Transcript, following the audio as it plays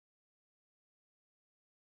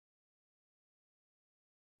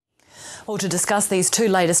Well, to discuss these two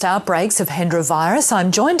latest outbreaks of Hendra virus,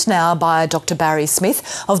 I'm joined now by Dr. Barry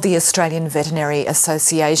Smyth of the Australian Veterinary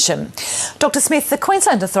Association. Dr. Smyth, the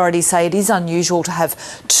Queensland authorities say it is unusual to have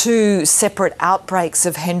two separate outbreaks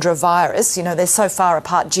of Hendra virus. You know, they're so far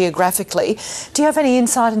apart geographically. Do you have any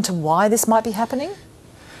insight into why this might be happening?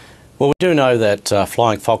 Well, we do know that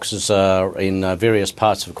flying foxes are in various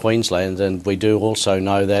parts of Queensland, and we do also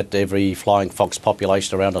know that every flying fox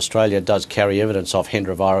population around Australia does carry evidence of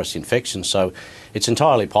Hendra virus infection. So it's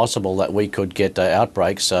entirely possible that we could get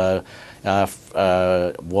outbreaks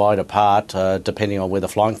wide apart depending on where the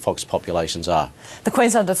flying fox populations are. The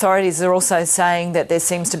Queensland authorities are also saying that there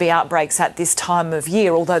seems to be outbreaks at this time of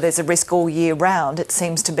year. Although there's a risk all year round, it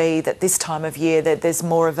seems to be that this time of year that there's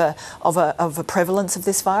more of a prevalence of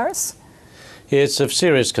this virus. Yeah, it's of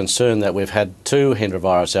serious concern that we've had two Hendra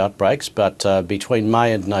virus outbreaks, but between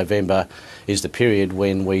May and November is the period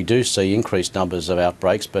when we do see increased numbers of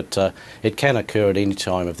outbreaks, but it can occur at any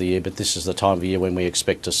time of the year, but this is the time of year when we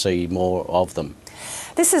expect to see more of them.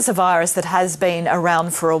 This is a virus that has been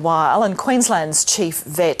around for a while, and Queensland's chief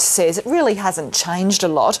vet says it really hasn't changed a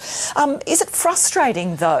lot. Is it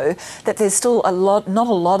frustrating, though, that there's still not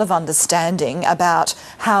a lot of understanding about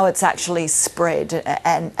how it's actually spread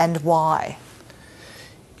and why?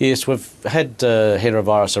 Yes, we've had Hendra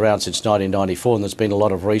virus around since 1994, and there's been a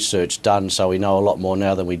lot of research done, so we know a lot more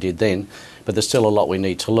now than we did then, but there's still a lot we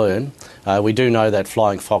need to learn. We do know that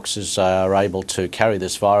flying foxes are able to carry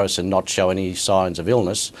this virus and not show any signs of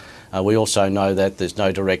illness. We also know that there's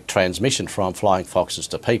no direct transmission from flying foxes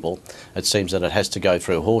to people. It seems that it has to go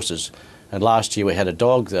through horses. And last year we had a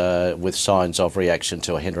dog with signs of reaction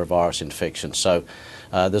to a Hendra virus infection. So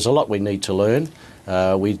there's a lot we need to learn.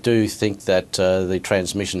 We do think that the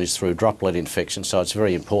transmission is through droplet infection, so it's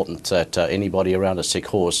very important that anybody around a sick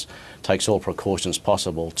horse takes all precautions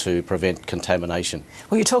possible to prevent contamination.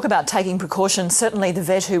 Well, you talk about taking precautions. Certainly the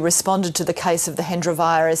vet who responded to the case of the Hendra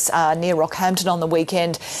virus near Rockhampton on the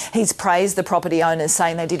weekend, he's praised the property owners,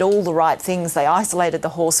 saying they did all the right things. They isolated the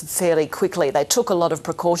horse fairly quickly. They took a lot of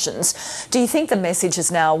precautions. Do you think the message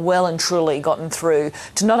has now well and truly gotten through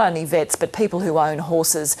to not only vets but people who own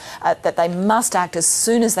horses that they must act as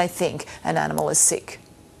soon as they think an animal is sick?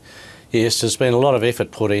 Yes, there's been a lot of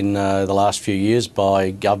effort put in the last few years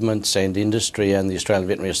by governments and industry and the Australian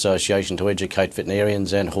Veterinary Association to educate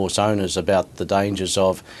veterinarians and horse owners about the dangers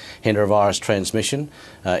of Hendra virus transmission.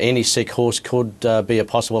 Any sick horse could be a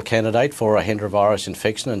possible candidate for a Hendra virus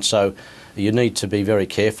infection, and so you need to be very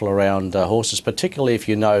careful around horses, particularly if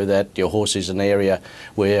you know that your horse is an area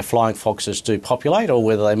where flying foxes do populate or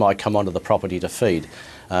whether they might come onto the property to feed.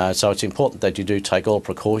 So it's important that you do take all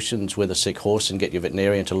precautions with a sick horse and get your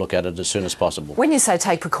veterinarian to look at it as soon as possible. When you say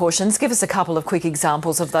take precautions, give us a couple of quick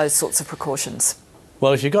examples of those sorts of precautions.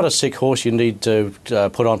 Well, if you've got a sick horse, you need to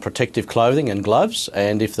put on protective clothing and gloves,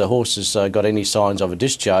 and if the horse has got any signs of a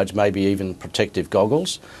discharge, maybe even protective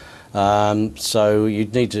goggles. So you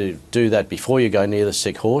need to do that before you go near the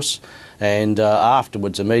sick horse, and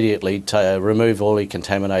afterwards immediately remove all your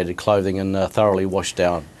contaminated clothing and thoroughly wash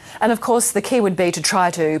down. And of course the key would be to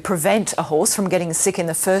try to prevent a horse from getting sick in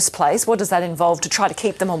the first place. What does that involve? To try to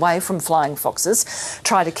keep them away from flying foxes,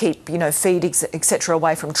 try to keep, feed, etc.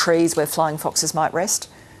 away from trees where flying foxes might rest?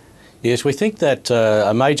 Yes, we think that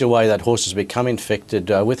a major way that horses become infected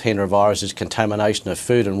with Hendra virus is contamination of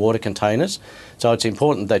food and water containers. So it's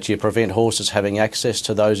important that you prevent horses having access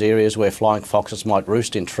to those areas where flying foxes might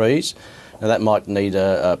roost in trees. Now, that might need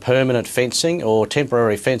a permanent fencing or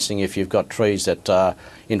temporary fencing if you've got trees that are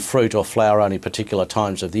in fruit or flower only particular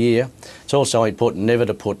times of the year. It's also important never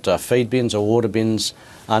to put feed bins or water bins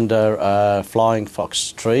under flying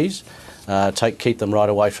fox trees. Keep them right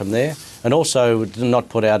away from there. And also do not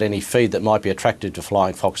put out any feed that might be attractive to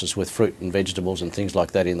flying foxes with fruit and vegetables and things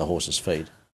like that in the horse's feed.